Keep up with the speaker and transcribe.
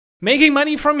Making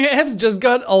money from your apps just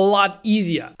got a lot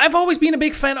easier. I've always been a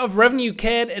big fan of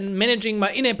RevenueCAD and managing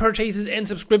my in-app purchases and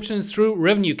subscriptions through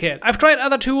RevenueCAD. I've tried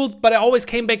other tools, but I always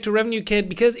came back to RevenueCAD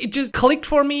because it just clicked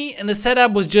for me and the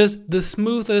setup was just the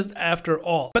smoothest after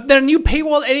all. But their new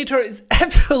paywall editor is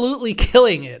absolutely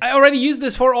killing it. I already use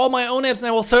this for all my own apps and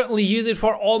I will certainly use it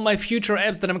for all my future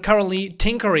apps that I'm currently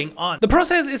tinkering on. The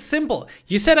process is simple.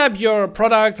 You set up your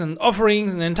products and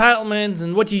offerings and entitlements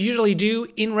and what you usually do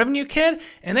in RevenueCAD,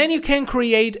 and then you can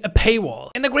create a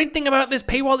paywall. And the great thing about this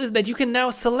paywall is that you can now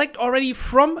select already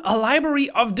from a library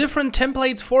of different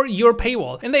templates for your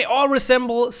paywall, and they all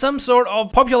resemble some sort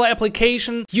of popular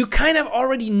application. You kind of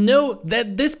already know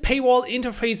that this paywall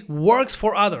interface works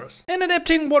for others. And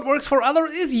adapting what works for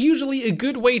others is usually a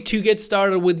good way to get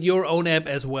started with your own app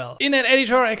as well. In that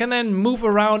editor, I can then move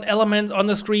around elements on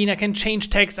the screen, I can change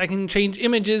text, I can change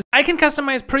images, I can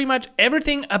customize pretty much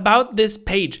everything about this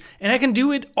page, and I can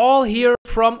do it all here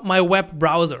from my web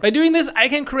browser. By doing this, I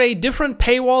can create different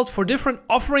paywalls for different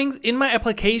offerings in my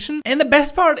application, and the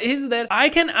best part is that I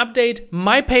can update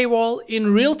my paywall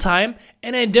in real time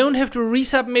and I don't have to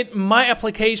resubmit my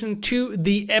application to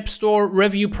the App Store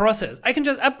review process. I can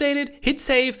just update it, hit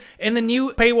save, and the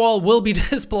new paywall will be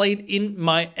displayed in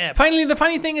my app. Finally, the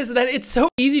funny thing is that it's so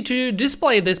easy to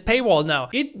display this paywall now.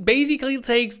 It basically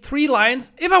takes 3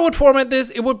 lines. If I would format this,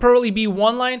 it would probably be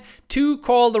 1 line to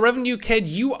call the RevenueCAD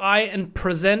UI and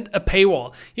present a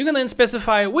paywall. You can then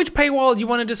specify which paywall you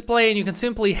want to display and you can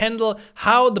simply handle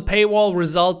how the paywall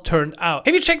result turned out.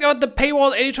 Have you checked out the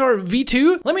paywall editor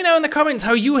v2? Let me know in the comments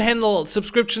how you handle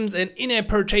subscriptions and in-app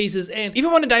purchases, and if you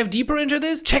want to dive deeper into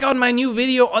this, check out my new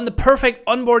video on the perfect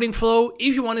onboarding flow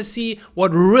if you want to see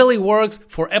what really works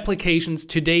for applications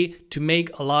today to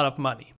make a lot of money.